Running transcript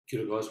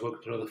G'day guys,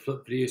 welcome to another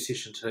flip video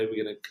session. Today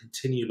we're going to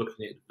continue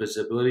looking at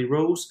divisibility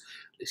rules.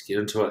 Let's get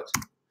into it.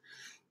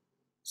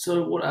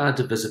 So what are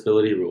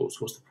divisibility rules?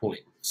 What's the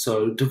point?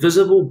 So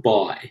divisible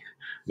by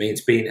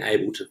means being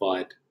able to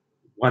divide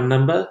one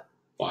number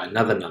by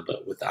another number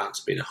with the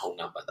answer being a whole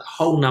number. The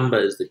whole number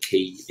is the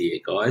key there,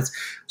 guys.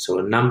 So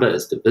a number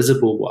is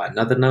divisible by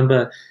another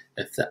number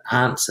if the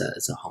answer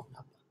is a whole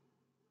number.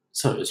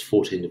 So is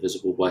 14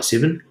 divisible by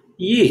 7?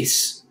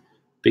 Yes,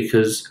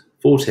 because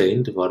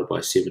 14 divided by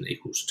 7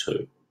 equals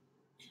 2.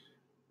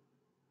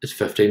 Is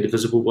 15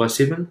 divisible by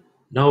 7?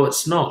 No,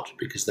 it's not,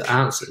 because the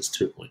answer is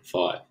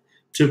 2.5.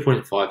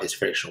 2.5 has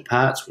fractional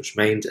parts, which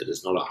means it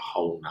is not a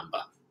whole number.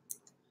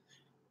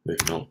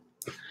 Moving on.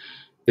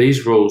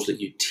 These rules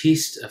let you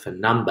test if a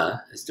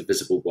number is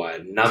divisible by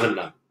another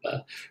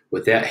number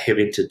without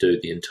having to do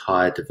the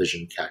entire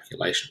division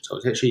calculation. So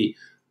it's actually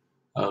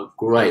a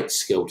great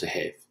skill to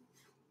have.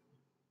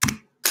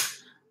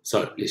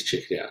 So let's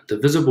check it out.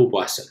 Divisible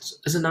by 6.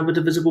 Is a number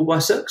divisible by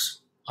 6?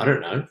 I don't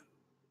know.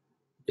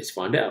 Let's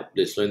find out.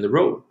 Let's learn the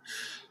rule.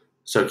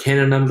 So can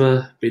a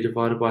number be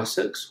divided by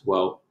 6?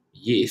 Well,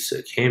 yes,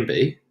 it can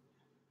be.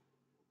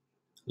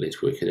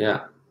 Let's work it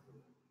out.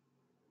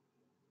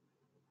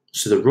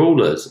 So the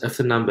rule is if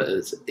the number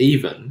is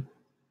even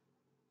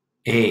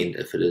and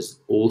if it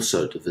is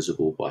also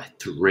divisible by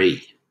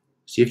 3.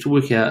 So you have to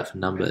work out if a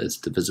number is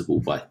divisible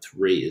by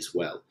 3 as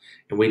well.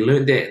 And we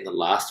learned that in the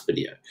last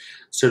video.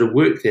 So to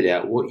work that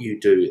out, what you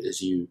do is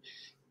you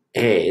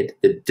add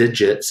the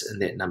digits in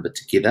that number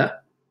together.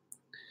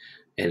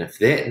 And if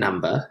that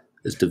number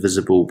is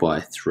divisible by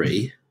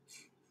 3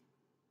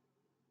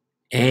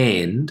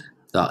 and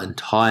the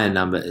entire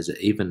number is an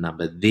even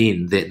number,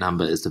 then that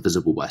number is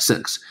divisible by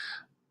 6.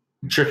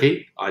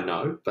 Tricky, I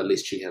know, but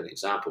let's check out an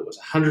example. It's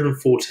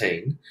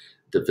 114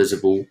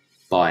 divisible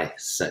by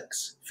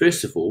 6.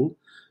 First of all,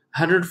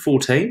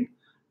 114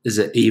 is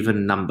an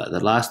even number. The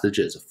last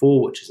digit is a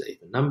 4, which is an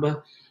even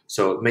number,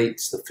 so it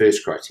meets the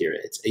first criteria,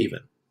 it's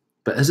even.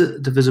 But is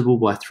it divisible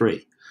by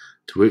 3?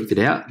 To work that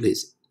out,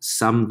 let's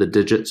sum the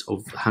digits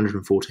of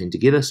 114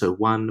 together. So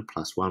 1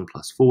 plus 1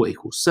 plus 4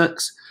 equals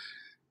 6,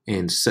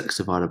 and 6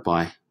 divided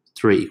by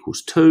 3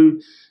 equals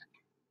 2.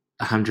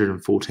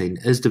 114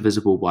 is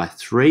divisible by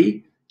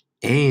 3,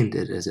 and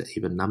it is an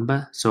even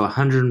number, so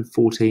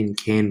 114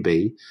 can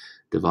be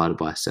divided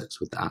by 6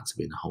 with the answer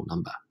being a whole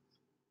number.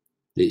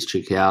 Let's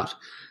check out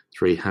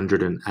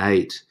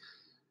 308.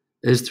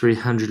 Is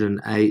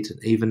 308 an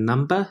even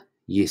number?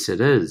 Yes,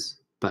 it is.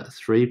 But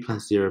 3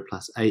 plus 0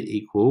 plus 8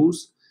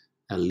 equals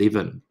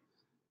 11.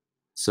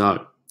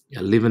 So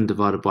 11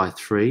 divided by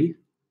 3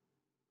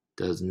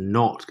 does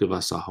not give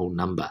us a whole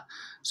number.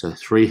 So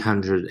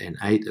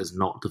 308 is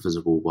not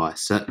divisible by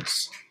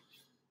 6.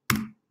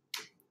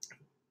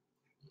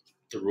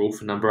 The rule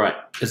for number 8.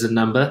 Is a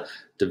number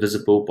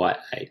divisible by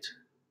 8?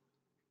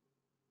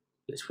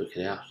 Let's work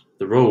it out.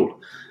 The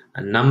rule.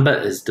 A number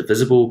is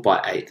divisible by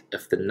 8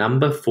 if the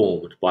number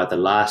formed by the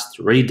last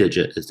 3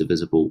 digits is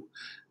divisible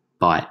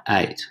by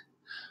 8.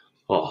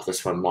 Oh,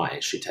 this one might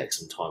actually take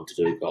some time to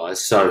do, guys.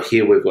 So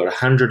here we've got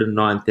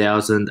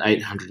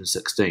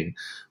 109,816.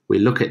 We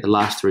look at the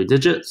last 3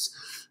 digits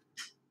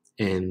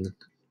and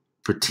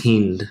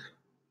pretend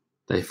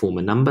they form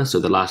a number. So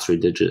the last 3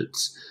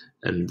 digits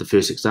in the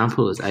first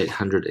example is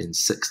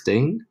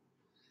 816.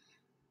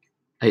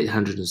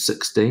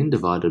 816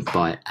 divided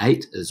by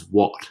 8 is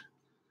what?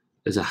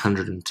 Is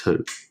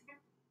 102.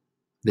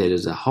 That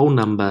is a whole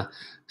number,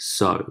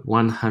 so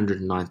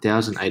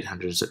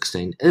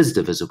 109,816 is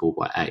divisible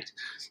by 8.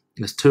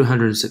 It's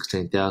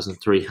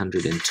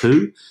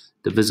 216,302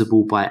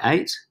 divisible by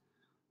 8.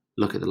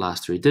 Look at the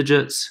last 3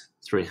 digits,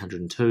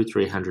 302.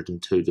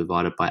 302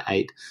 divided by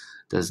 8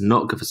 does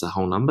not give us a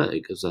whole number.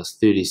 It gives us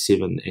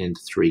 37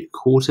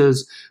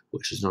 3/4,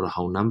 which is not a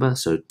whole number.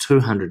 So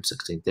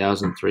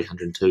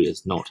 216,302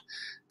 is not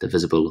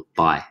divisible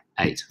by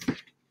 8.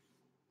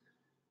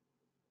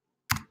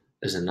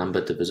 Is a number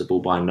divisible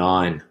by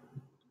 9?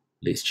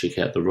 Let's check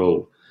out the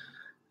rule.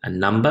 A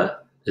number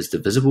is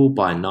divisible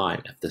by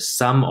 9 if the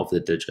sum of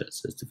the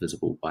digits is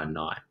divisible by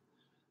 9.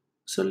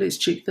 So let's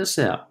check this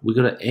out. We've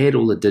got to add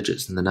all the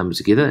digits in the number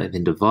together and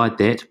then divide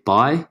that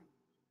by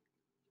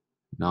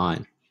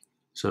 9.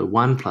 So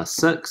 1 plus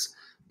 6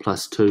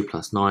 plus 2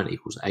 plus 9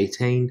 equals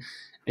 18.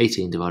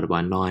 18 divided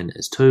by 9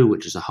 is 2,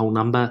 which is a whole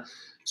number.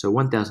 So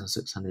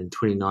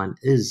 1,629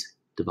 is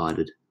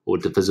divided or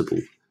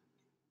divisible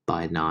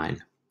by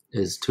 9.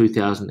 Is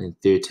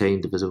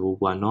 2,013 divisible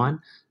by 9?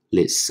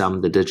 Let's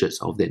sum the digits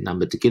of that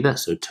number together.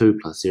 So 2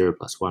 plus 0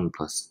 plus 1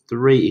 plus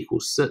 3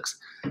 equals 6.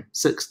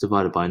 6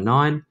 divided by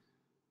 9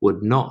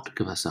 would not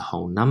give us a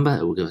whole number.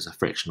 It will give us a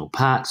fractional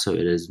part, so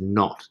it is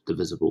not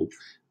divisible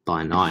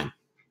by 9.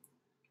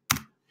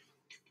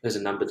 Is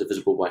a number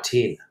divisible by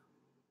 10?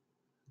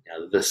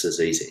 Now this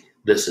is easy.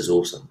 This is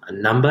awesome. A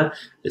number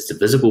is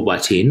divisible by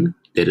 10.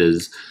 That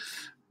is,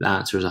 the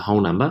answer is a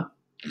whole number.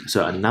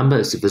 So a number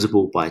is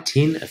divisible by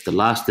 10 if the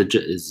last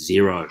digit is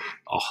 0.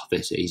 Oh,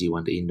 that's an easy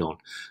one to end on.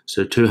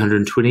 So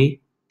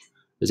 220,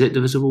 is that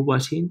divisible by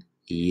 10?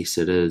 Yes,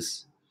 it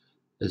is.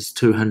 Is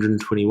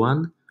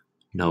 221?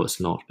 No, it's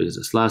not, because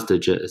its last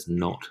digit is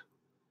not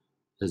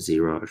a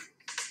 0.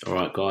 All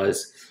right,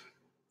 guys.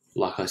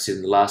 Like I said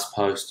in the last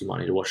post, you might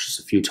need to watch this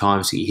a few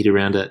times to get your head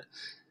around it.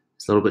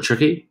 It's a little bit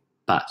tricky,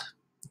 but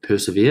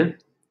persevere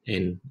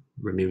and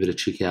remember to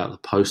check out the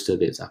poster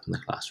that's up in the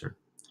classroom.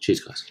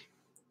 Cheers, guys.